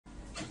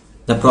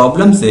The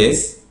problem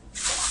says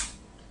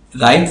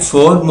write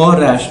 4 more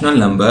rational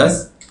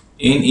numbers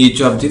in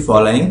each of the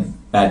following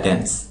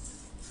patterns.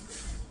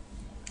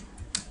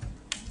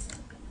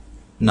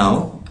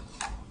 Now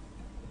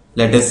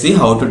let us see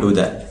how to do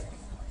that.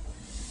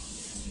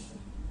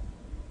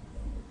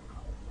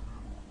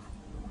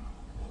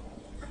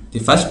 The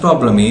first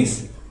problem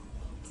is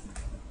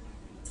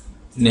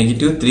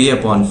negative 3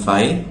 upon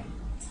 5,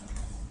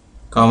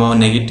 comma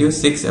negative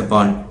 6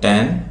 upon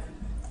 10,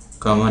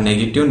 comma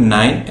negative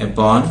 9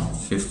 upon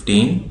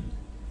 15,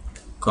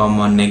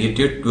 comma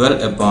negative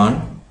 12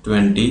 upon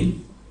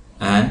 20,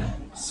 and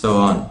so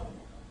on.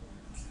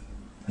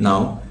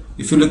 Now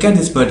if you look at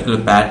this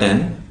particular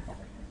pattern,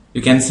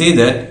 you can see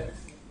that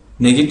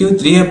negative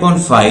 3 upon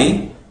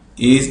 5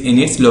 is in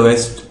its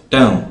lowest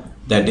term,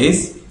 that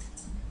is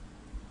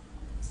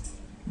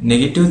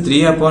negative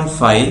 3 upon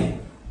 5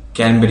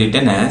 can be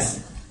written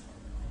as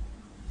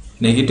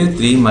negative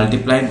 3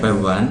 multiplied by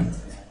 1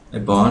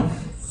 upon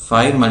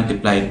 5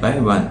 multiplied by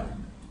 1.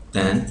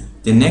 Then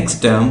the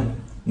next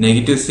term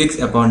negative 6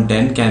 upon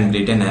 10 can be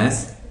written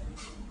as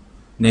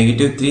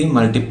negative 3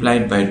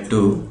 multiplied by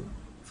 2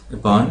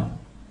 upon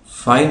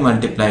 5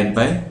 multiplied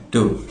by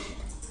 2.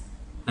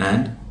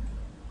 And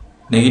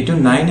negative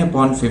 9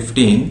 upon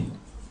 15,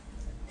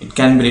 it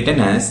can be written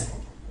as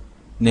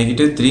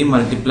negative 3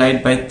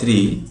 multiplied by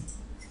 3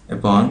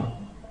 upon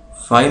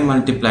 5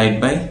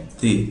 multiplied by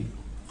 3.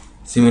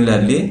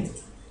 Similarly,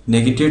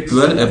 negative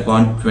 12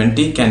 upon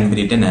 20 can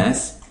be written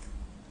as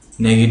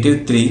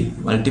negative 3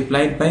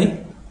 multiplied by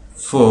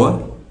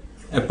 4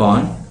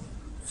 upon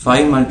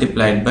 5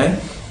 multiplied by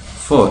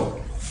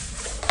 4.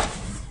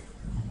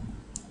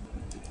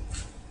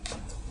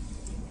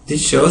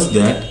 This shows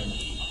that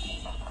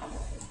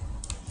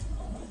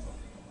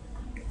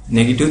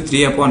negative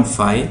 3 upon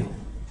 5,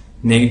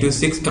 negative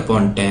 6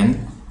 upon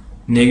 10,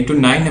 negative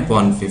 9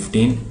 upon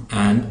 15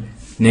 and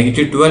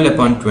negative 12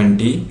 upon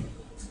 20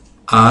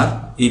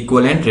 are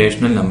equivalent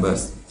rational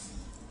numbers.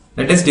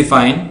 Let us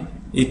define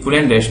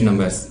equivalent rational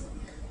numbers.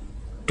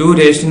 Two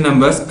rational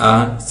numbers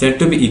are said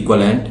to be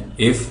equivalent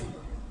if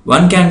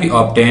one can be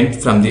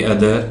obtained from the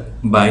other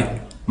by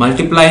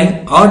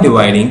multiplying or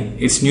dividing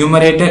its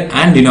numerator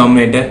and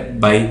denominator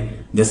by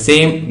the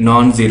same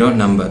non-zero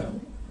number.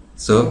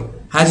 So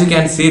as you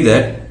can see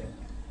that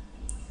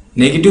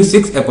negative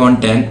 6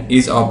 upon 10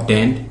 is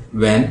obtained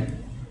when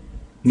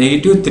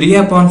negative 3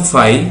 upon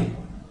 5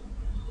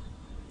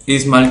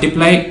 is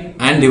multiplied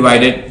and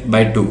divided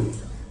by 2,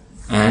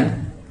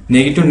 and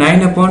negative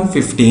 9 upon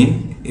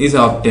 15 is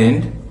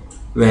obtained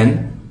when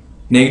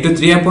negative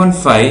 3 upon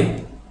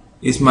 5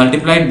 is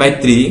multiplied by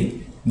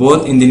 3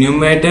 both in the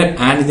numerator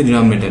and in the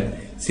denominator.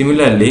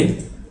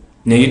 Similarly,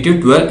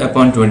 negative 12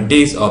 upon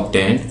 20 is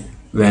obtained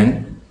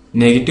when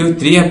negative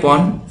 3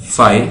 upon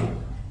 5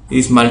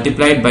 is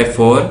multiplied by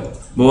 4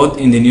 both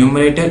in the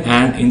numerator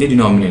and in the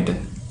denominator.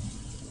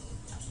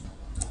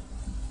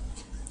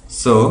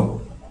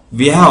 So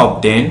we have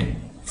obtained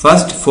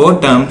first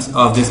 4 terms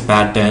of this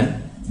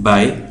pattern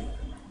by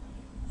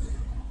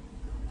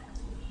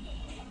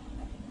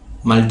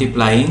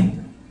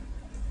multiplying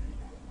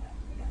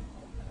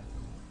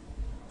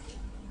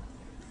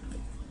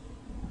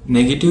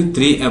negative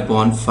 3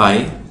 upon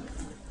 5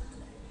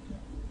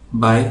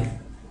 by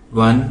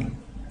 1,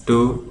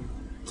 2,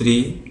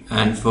 3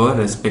 and 4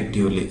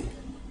 respectively.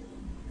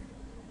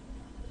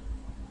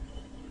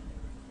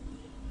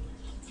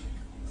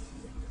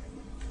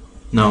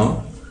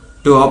 Now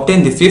to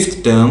obtain the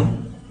fifth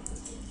term,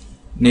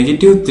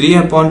 negative 3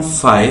 upon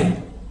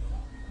 5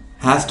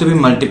 has to be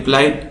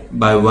multiplied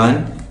by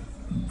 1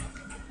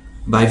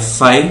 by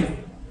 5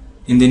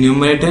 in the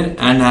numerator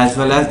and as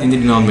well as in the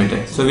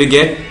denominator. So we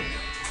get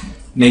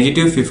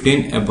negative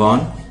 15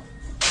 upon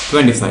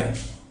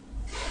 25.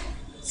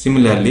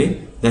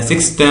 Similarly, the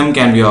sixth term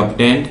can be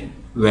obtained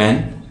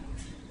when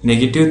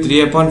negative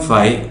 3 upon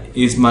 5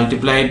 is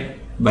multiplied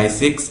by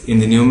 6 in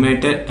the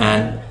numerator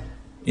and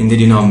in the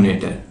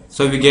denominator.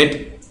 So we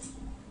get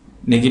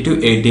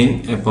negative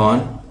 18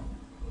 upon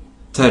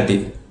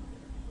 30.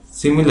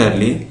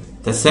 Similarly,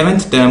 the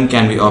seventh term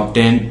can be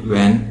obtained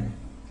when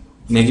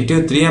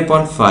negative 3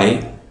 upon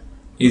 5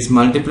 is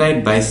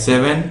multiplied by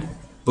 7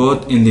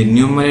 both in the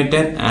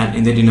numerator and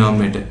in the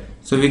denominator.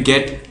 So we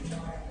get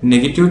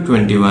negative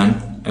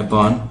 21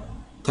 upon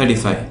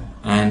 35,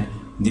 and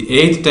the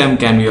eighth term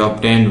can be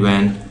obtained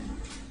when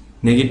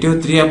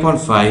negative 3 upon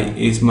 5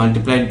 is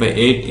multiplied by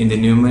 8 in the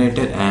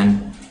numerator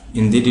and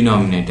in the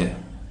denominator.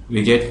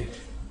 We get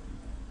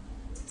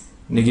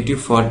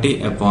negative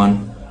 40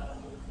 upon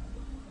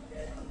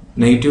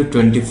negative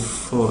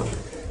 24.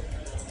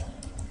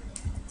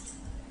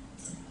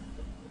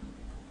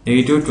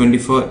 Negative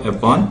 24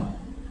 upon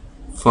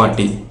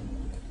 40.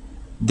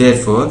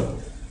 Therefore,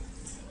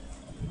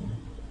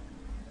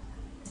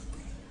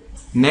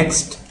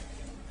 next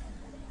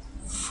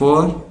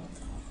 4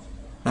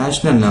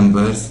 rational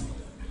numbers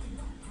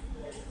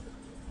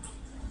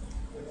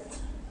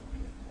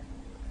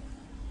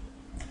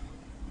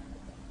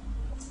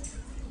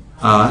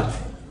are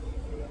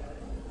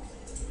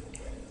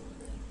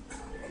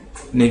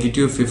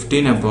negative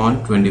 15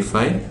 upon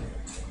 25,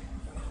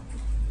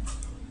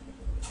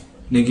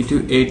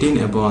 negative 18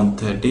 upon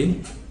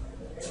 30,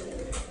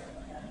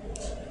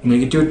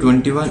 negative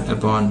 21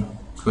 upon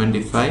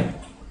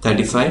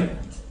 35,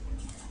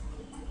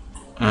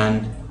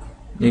 and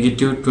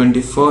negative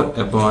 24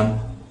 upon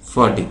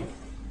 40.